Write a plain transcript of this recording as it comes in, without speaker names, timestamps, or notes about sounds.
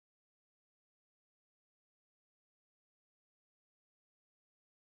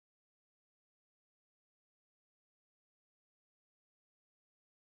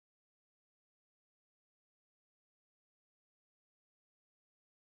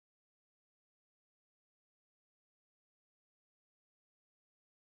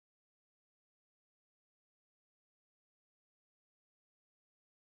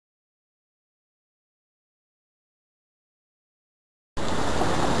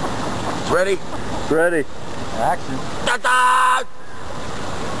Ready? Ready. Action. Da-da!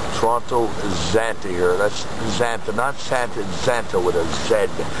 Toronto Zanta here. That's Zanta, not Santa, Zanta with a Z.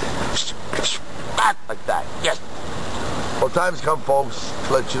 Like that. Yes. Well, time's come, folks,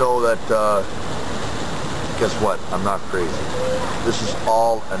 to let you know that, guess what? I'm not crazy. This is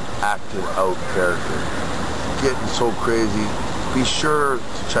all an acted out character. Getting so crazy. Be sure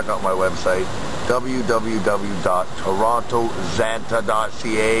to check out my website,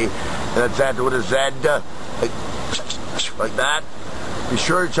 www.torontozanta.ca, and that's Zanta with a Z, like that. Be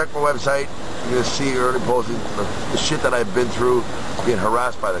sure to check my website. You're going to see early posting the shit that I've been through, being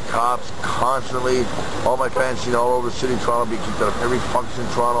harassed by the cops constantly. All my fans seen all over the city of Toronto, being kicked out of every function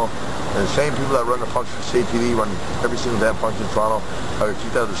in Toronto. And the same people that run the function for CTV run every single damn function in Toronto. I got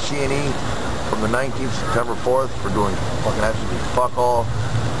kicked out of the CNE from the 19th, September 4th, for doing fucking absolutely fuck all.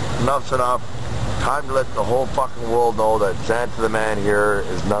 Enough's enough. Time to let the whole fucking world know that Zanta the man here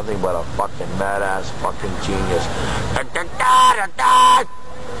is nothing but a fucking mad-ass fucking genius.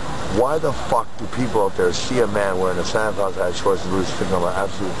 Why the fuck do people out there see a man wearing a Santa Claus hat, shorts, and boots, thinking I'm an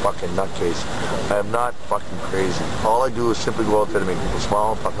absolute fucking nutcase? I am not fucking crazy. All I do is simply go out there to make people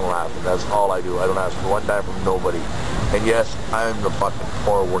smile and fucking laugh, and that's all I do. I don't ask for one dime from nobody. And yes, I am the fucking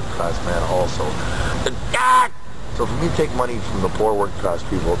poor working class man also. So for me to take money from the poor working class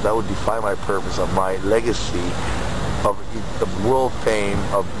people, that would defy my purpose of my legacy of world fame,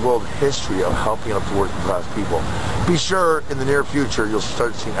 of world history of helping out the working class people. Be sure in the near future you'll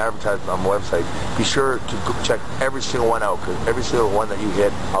start seeing advertisements on my website. Be sure to check every single one out, because every single one that you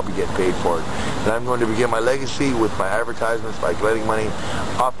hit, I'll be getting paid for it. And I'm going to begin my legacy with my advertisements by collecting money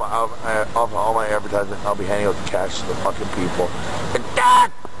off of all my advertisements. I'll be handing out the cash to the fucking people. And that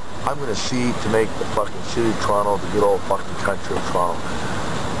I'm going to see to make the fucking city of Toronto the good old fucking country of Toronto.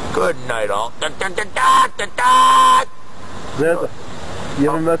 Good night, all. Zanta, you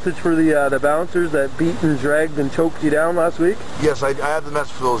have a message for the bouncers that beat and dragged and choked you down last week? Yes, I have the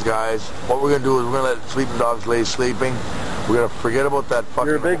message for those guys. What we're going to do is we're going to let sleeping dogs lay sleeping. We're going to forget about that fucking...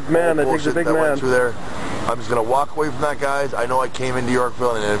 You're a big man. I think you're a big man. Went through there. I'm just going to walk away from that, guys. I know I came into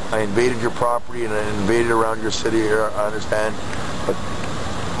Yorkville and I invaded your property and I invaded around your city here, I understand. But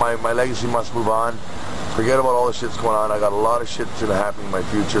my legacy must move on. Forget about all the shit's going on. I got a lot of shit that's going to happen in my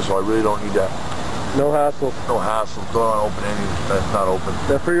future, so I really don't need to... No hassle. No hassle. Don't want to open anything that's not open.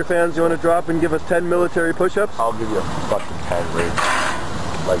 Now for your fans, you want to drop and give us 10 military push-ups? I'll give you a fucking 10 rate.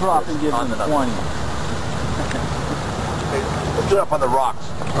 Like drop this. And give them 20. Hey, let's do it up on the rocks.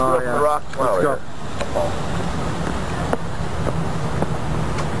 Oh, yeah. On the rock. Let's go.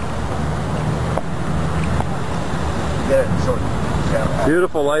 Get it. So, yeah.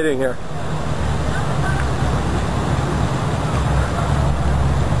 Beautiful lighting here.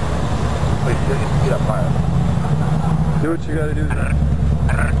 Get up higher. Do what you gotta do.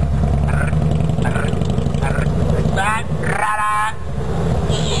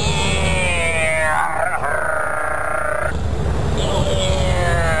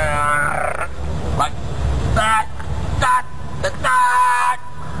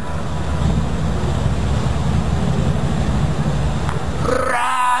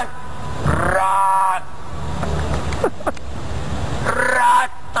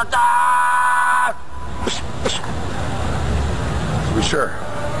 Be sure,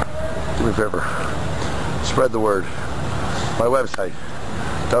 do me a favor, spread the word. My website,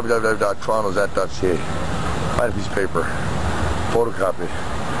 www.torontozanta.ca. Find a piece of paper, photocopy,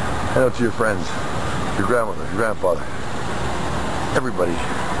 hand it to your friends, your grandmother, your grandfather, everybody.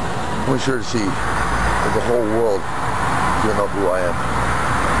 Be sure to see that the whole world will know who I am.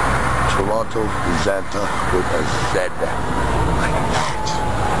 Toronto Zanta with a Z.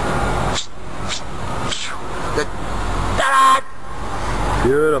 Like that.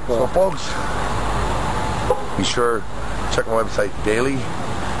 Beautiful. So folks, be sure to check my website daily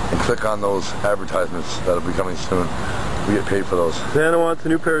and click on those advertisements that'll be coming soon. We get paid for those. Zanta wants a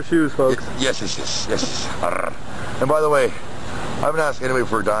new pair of shoes, folks. Yes. And by the way, I haven't asked anybody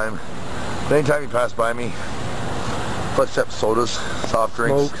for a dime. But anytime you pass by me, let's accept sodas, soft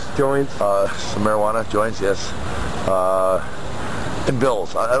drinks, smokes, joints, some marijuana, joints, yes, and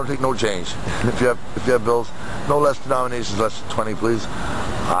bills. I don't take no change. If you have bills, no less denominations, less than 20, please.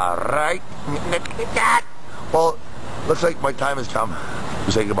 All right. Well, looks like my time has come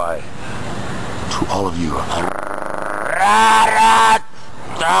to say goodbye to all of you.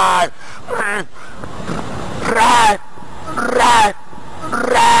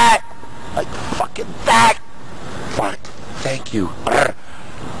 Like fucking that. Fuck. Thank you.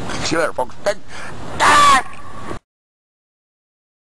 See you later, folks.